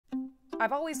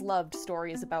I've always loved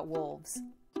stories about wolves.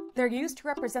 They're used to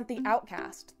represent the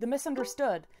outcast, the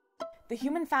misunderstood, the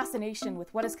human fascination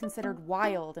with what is considered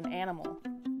wild and animal.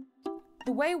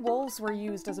 The way wolves were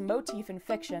used as a motif in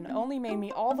fiction only made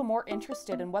me all the more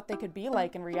interested in what they could be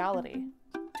like in reality.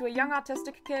 To a young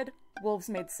autistic kid, wolves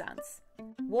made sense.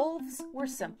 Wolves were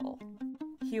simple.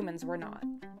 Humans were not.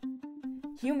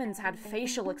 Humans had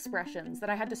facial expressions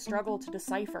that I had to struggle to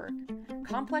decipher,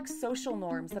 complex social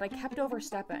norms that I kept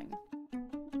overstepping.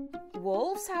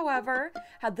 Wolves, however,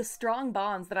 had the strong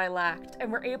bonds that I lacked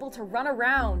and were able to run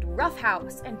around,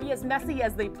 roughhouse, and be as messy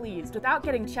as they pleased without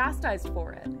getting chastised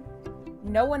for it.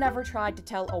 No one ever tried to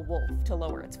tell a wolf to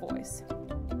lower its voice.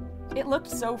 It looked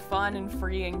so fun and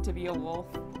freeing to be a wolf,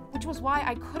 which was why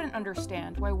I couldn't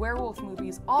understand why werewolf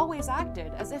movies always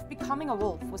acted as if becoming a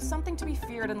wolf was something to be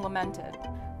feared and lamented,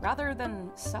 rather than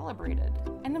celebrated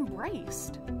and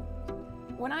embraced.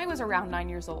 When I was around 9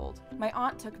 years old, my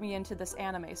aunt took me into this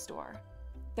anime store.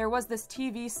 There was this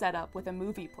TV setup with a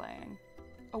movie playing.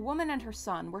 A woman and her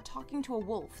son were talking to a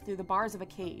wolf through the bars of a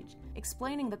cage,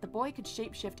 explaining that the boy could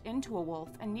shapeshift into a wolf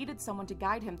and needed someone to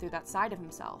guide him through that side of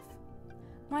himself.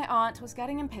 My aunt was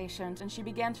getting impatient and she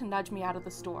began to nudge me out of the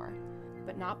store,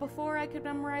 but not before I could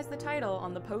memorize the title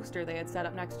on the poster they had set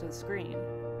up next to the screen.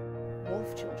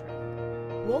 Wolf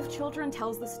Children. Wolf Children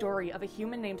tells the story of a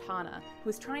human named Hana who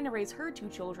is trying to raise her two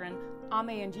children, Ame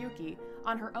and Yuki,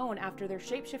 on her own after their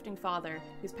shapeshifting father,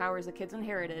 whose powers the kids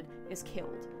inherited, is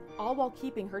killed, all while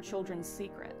keeping her children's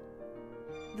secret.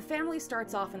 The family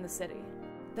starts off in the city.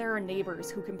 There are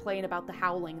neighbors who complain about the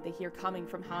howling they hear coming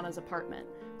from Hana's apartment,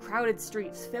 crowded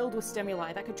streets filled with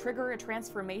stimuli that could trigger a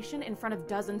transformation in front of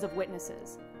dozens of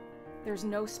witnesses. There's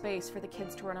no space for the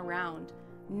kids to run around,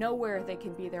 nowhere they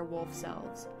can be their wolf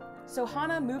selves. So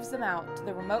Hana moves them out to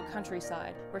the remote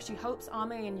countryside, where she hopes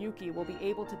Ame and Yuki will be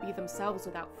able to be themselves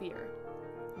without fear.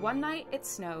 One night, it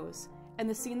snows, and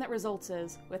the scene that results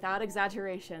is, without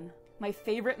exaggeration, my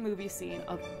favorite movie scene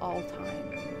of all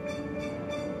time.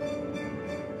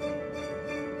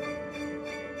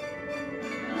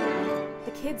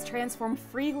 The kids transform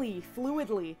freely,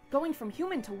 fluidly, going from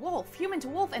human to wolf,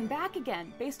 and back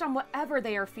again, based on whatever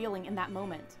they are feeling in that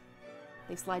moment.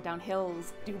 They slide down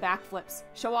hills, do backflips,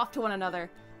 show off to one another,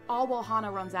 all while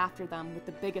Hana runs after them with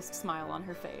the biggest smile on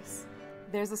her face.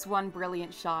 There's this one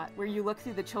brilliant shot where you look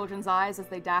through the children's eyes as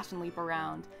they dash and leap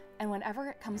around, and whenever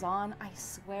it comes on, I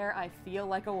swear I feel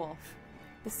like a wolf.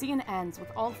 The scene ends with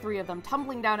all three of them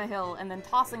tumbling down a hill and then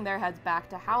tossing their heads back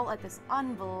to howl at this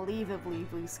unbelievably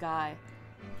blue sky.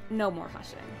 No more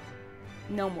hushing.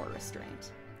 No more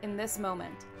restraint. In this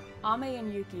moment, Ame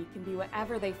and Yuki can be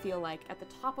whatever they feel like at the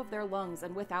top of their lungs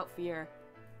and without fear.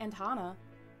 And Hana,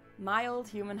 mild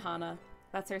human Hana,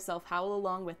 lets herself howl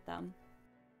along with them.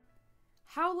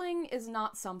 Howling is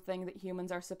not something that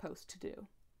humans are supposed to do.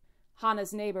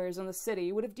 Hana's neighbors in the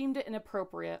city would have deemed it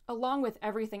inappropriate, along with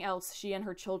everything else she and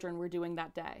her children were doing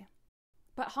that day.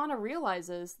 But Hana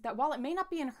realizes that while it may not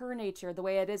be in her nature the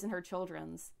way it is in her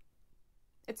children's,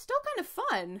 it's still kind of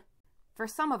fun. For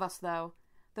some of us, though,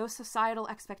 those societal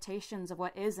expectations of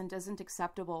what is and isn't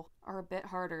acceptable are a bit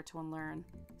harder to unlearn.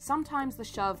 Sometimes the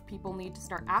shove people need to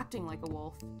start acting like a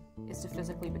wolf is to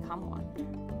physically become one.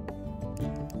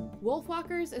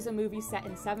 Wolfwalkers is a movie set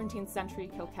in 17th century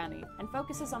Kilkenny and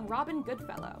focuses on Robin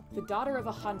Goodfellow, the daughter of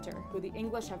a hunter who the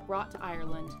English have brought to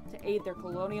Ireland to aid their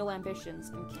colonial ambitions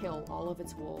and kill all of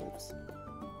its wolves.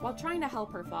 While trying to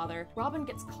help her father, Robin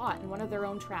gets caught in one of their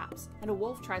own traps, and a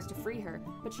wolf tries to free her,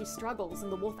 but she struggles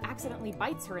and the wolf accidentally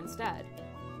bites her instead.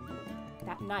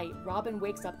 That night, Robin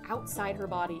wakes up outside her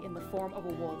body in the form of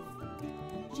a wolf.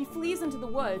 She flees into the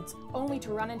woods, only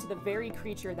to run into the very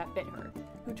creature that bit her,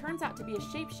 who turns out to be a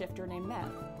shapeshifter named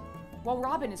Mev. While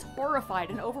Robin is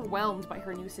horrified and overwhelmed by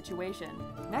her new situation,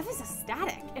 Mev is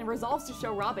ecstatic and resolves to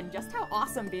show Robin just how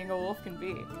awesome being a wolf can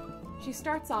be. She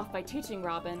starts off by teaching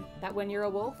Robin that when you're a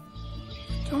wolf,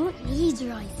 don't need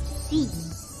your eyes to see.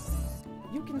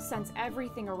 You can sense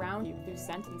everything around you through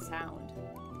scent and sound.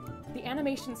 The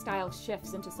animation style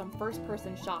shifts into some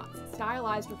first-person shots,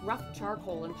 stylized with rough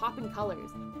charcoal and popping colors.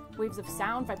 Waves of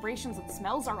sound, vibrations, and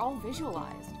smells are all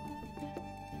visualized.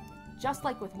 Just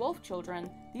like with Wolf Children,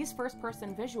 these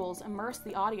first-person visuals immerse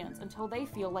the audience until they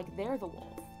feel like they're the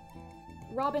wolf.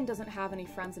 Robin doesn't have any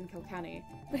friends in Kilkenny,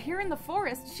 but here in the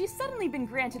forest, she's suddenly been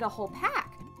granted a whole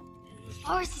pack. The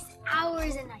forest is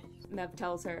ours at night, Mev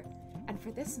tells her, and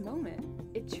for this moment,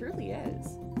 it truly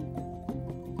is.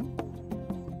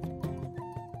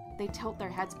 They tilt their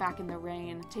heads back in the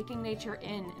rain, taking nature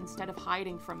in instead of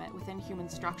hiding from it within human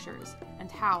structures,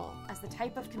 and howl as the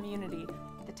type of community,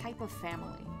 the type of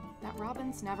family, that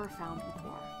Robin's never found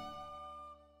before.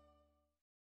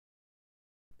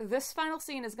 This final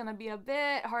scene is going to be a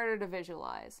bit harder to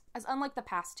visualize, as unlike the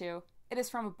past two, it is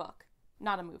from a book,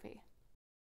 not a movie.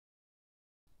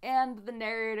 And the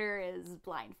narrator is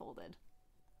blindfolded.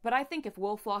 But I think if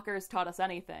Wolfwalkers taught us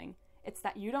anything, it's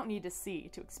that you don't need to see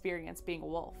to experience being a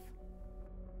wolf.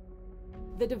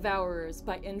 The Devourers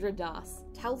by Indra Das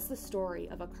tells the story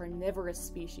of a carnivorous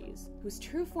species whose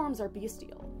true forms are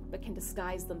bestial, but can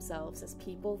disguise themselves as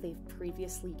people they've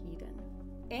previously eaten.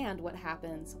 And what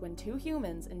happens when two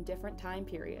humans in different time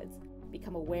periods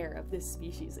become aware of this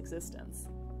species' existence.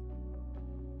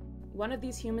 One of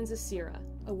these humans is Sira,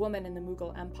 a woman in the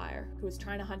Mughal Empire who is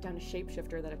trying to hunt down a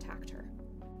shapeshifter that attacked her.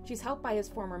 She's helped by his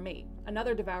former mate,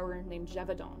 another devourer named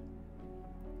Gévaudan.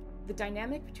 The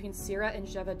dynamic between Sira and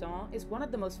Gévaudan is one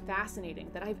of the most fascinating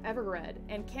that I've ever read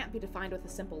and can't be defined with a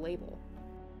simple label.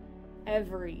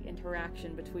 Every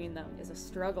interaction between them is a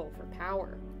struggle for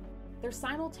power. They're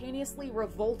simultaneously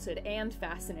revolted and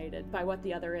fascinated by what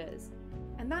the other is,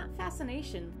 and that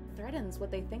fascination threatens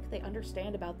what they think they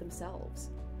understand about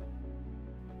themselves.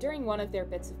 During one of their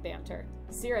bits of banter,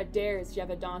 Sira dares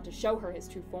Gévaudan to show her his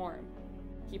true form.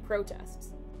 He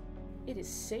protests. "It is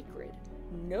sacred.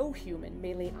 No human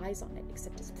may lay eyes on it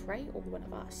except as prey or one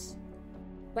of us."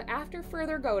 But after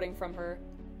further goading from her,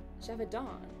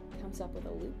 Gévaudan comes up with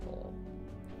a loophole.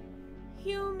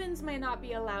 Humans may not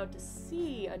be allowed to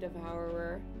see a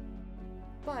devourer,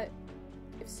 but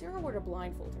if Sira were to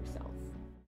blindfold herself,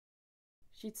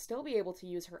 she'd still be able to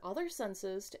use her other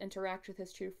senses to interact with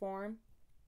his true form.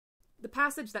 The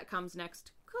passage that comes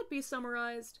next could be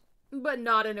summarized, but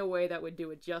not in a way that would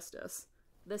do it justice.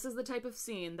 This is the type of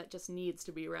scene that just needs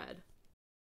to be read.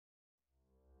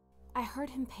 I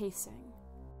heard him pacing,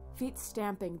 feet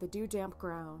stamping the dew-damp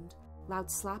ground,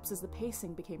 loud slaps as the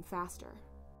pacing became faster.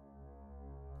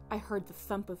 I heard the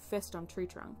thump of fist on tree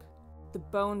trunk, the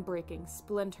bone-breaking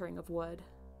splintering of wood,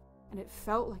 and it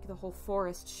felt like the whole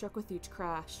forest shook with each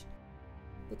crash,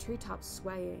 the treetops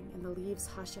swaying and the leaves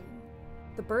hushing,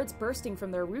 the birds bursting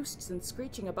from their roosts and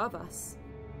screeching above us.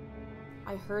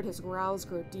 I heard his growls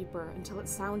grow deeper until it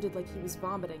sounded like he was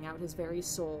vomiting out his very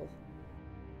soul.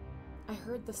 I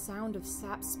heard the sound of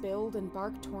sap spilled and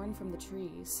bark torn from the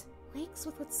trees, rakes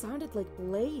with what sounded like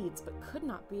blades but could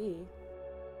not be.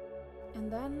 And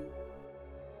then...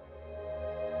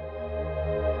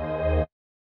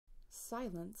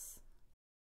 silence.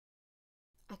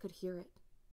 I could hear it.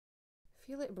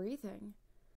 Feel it breathing.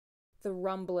 The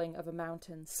rumbling of a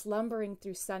mountain, slumbering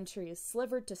through centuries,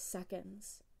 slivered to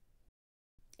seconds.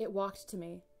 It walked to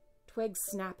me, twigs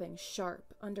snapping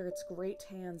sharp under its great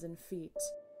hands and feet,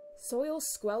 soil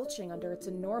squelching under its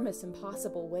enormous,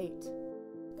 impossible weight.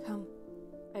 "Come,"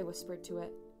 I whispered to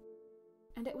it.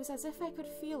 And it was as if I could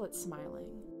feel it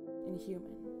smiling,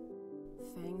 inhuman,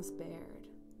 fangs bared.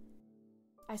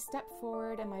 I stepped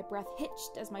forward and my breath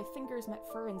hitched as my fingers met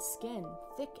fur and skin,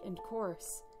 thick and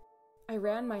coarse. I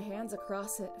ran my hands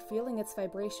across it, feeling its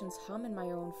vibrations hum in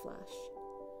my own flesh.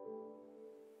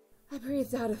 I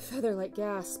breathed out a feather-like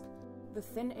gasp, the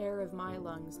thin air of my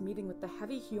lungs meeting with the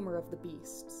heavy humor of the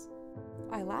beast's.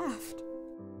 I laughed.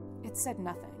 It said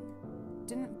nothing,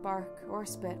 didn't bark or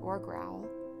spit or growl,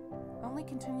 only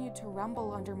continued to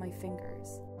rumble under my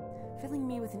fingers, filling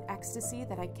me with an ecstasy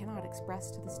that I cannot express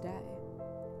to this day.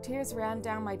 Tears ran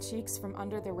down my cheeks from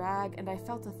under the rag, and I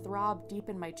felt a throb deep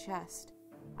in my chest.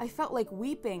 I felt like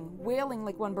weeping, wailing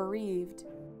like one bereaved.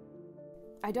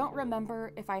 I don't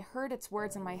remember if I heard its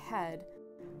words in my head,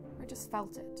 or just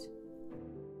felt it.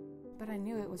 But I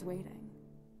knew it was waiting.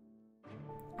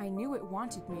 I knew it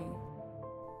wanted me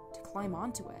to climb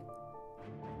onto it.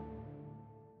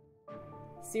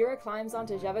 Sira climbs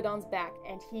onto Gévaudan's back,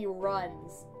 and he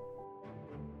runs.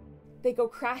 They go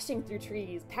crashing through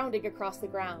trees, pounding across the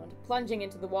ground, plunging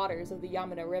into the waters of the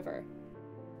Yamuna River.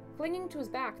 Clinging to his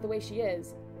back the way she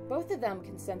is, both of them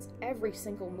can sense every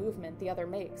single movement the other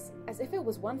makes, as if it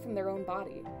was one from their own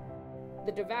body.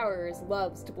 The Devourers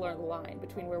loves to blur the line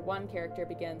between where one character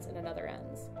begins and another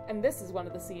ends, and this is one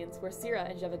of the scenes where Sira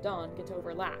and Gévaudan get to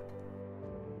overlap.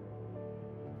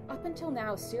 Up until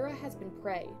now, Sira has been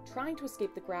prey, trying to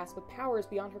escape the grasp of powers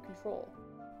beyond her control.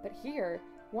 But here,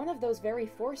 one of those very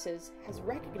forces has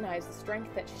recognized the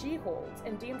strength that she holds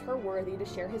and deemed her worthy to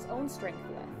share his own strength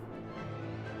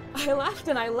with. I laughed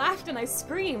and I laughed and I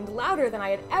screamed louder than I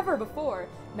had ever before,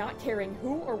 not caring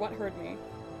who or what heard me.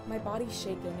 My body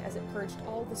shaking as it purged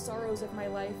all the sorrows of my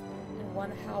life in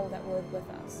one howl that lived with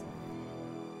us.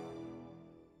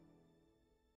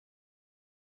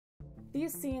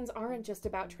 These scenes aren't just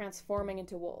about transforming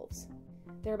into wolves.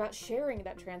 They're about sharing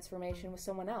that transformation with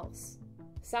someone else.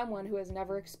 Someone who has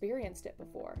never experienced it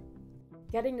before.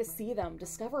 getting to see them,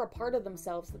 discover a part of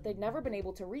themselves that they'd never been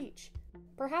able to reach,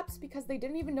 perhaps because they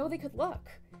didn't even know they could look.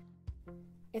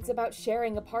 It's about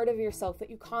sharing a part of yourself that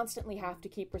you constantly have to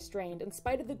keep restrained in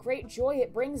spite of the great joy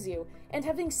it brings you, and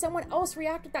having someone else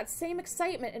react with that same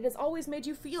excitement it has always made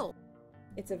you feel.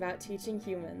 It's about teaching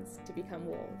humans to become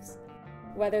wolves,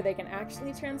 whether they can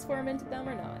actually transform into them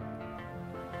or not.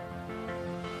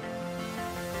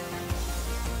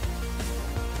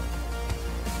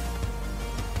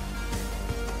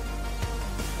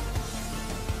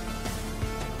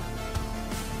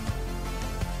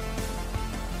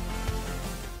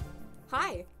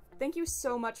 Hi! Thank you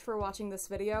so much for watching this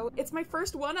video. It's my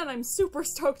first one and I'm super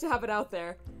stoked to have it out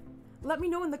there. Let me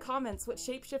know in the comments what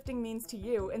shapeshifting means to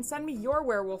you and send me your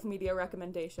werewolf media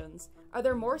recommendations. Are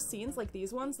there more scenes like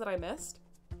these ones that I missed?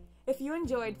 If you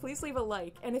enjoyed, please leave a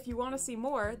like, and if you want to see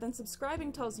more, then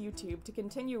subscribing tells YouTube to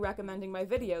continue recommending my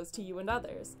videos to you and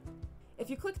others. If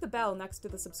you click the bell next to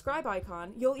the subscribe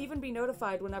icon, you'll even be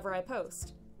notified whenever I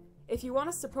post. If you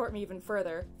want to support me even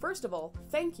further, first of all,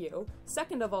 thank you.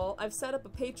 Second of all, I've set up a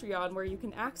Patreon where you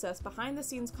can access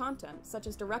behind-the-scenes content, such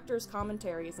as director's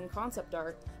commentaries and concept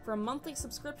art, for a monthly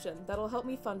subscription that'll help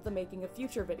me fund the making of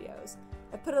future videos.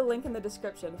 I've put a link in the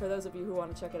description for those of you who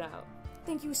want to check it out.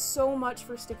 Thank you so much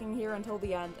for sticking here until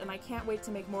the end, and I can't wait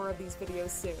to make more of these videos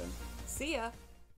soon. See ya!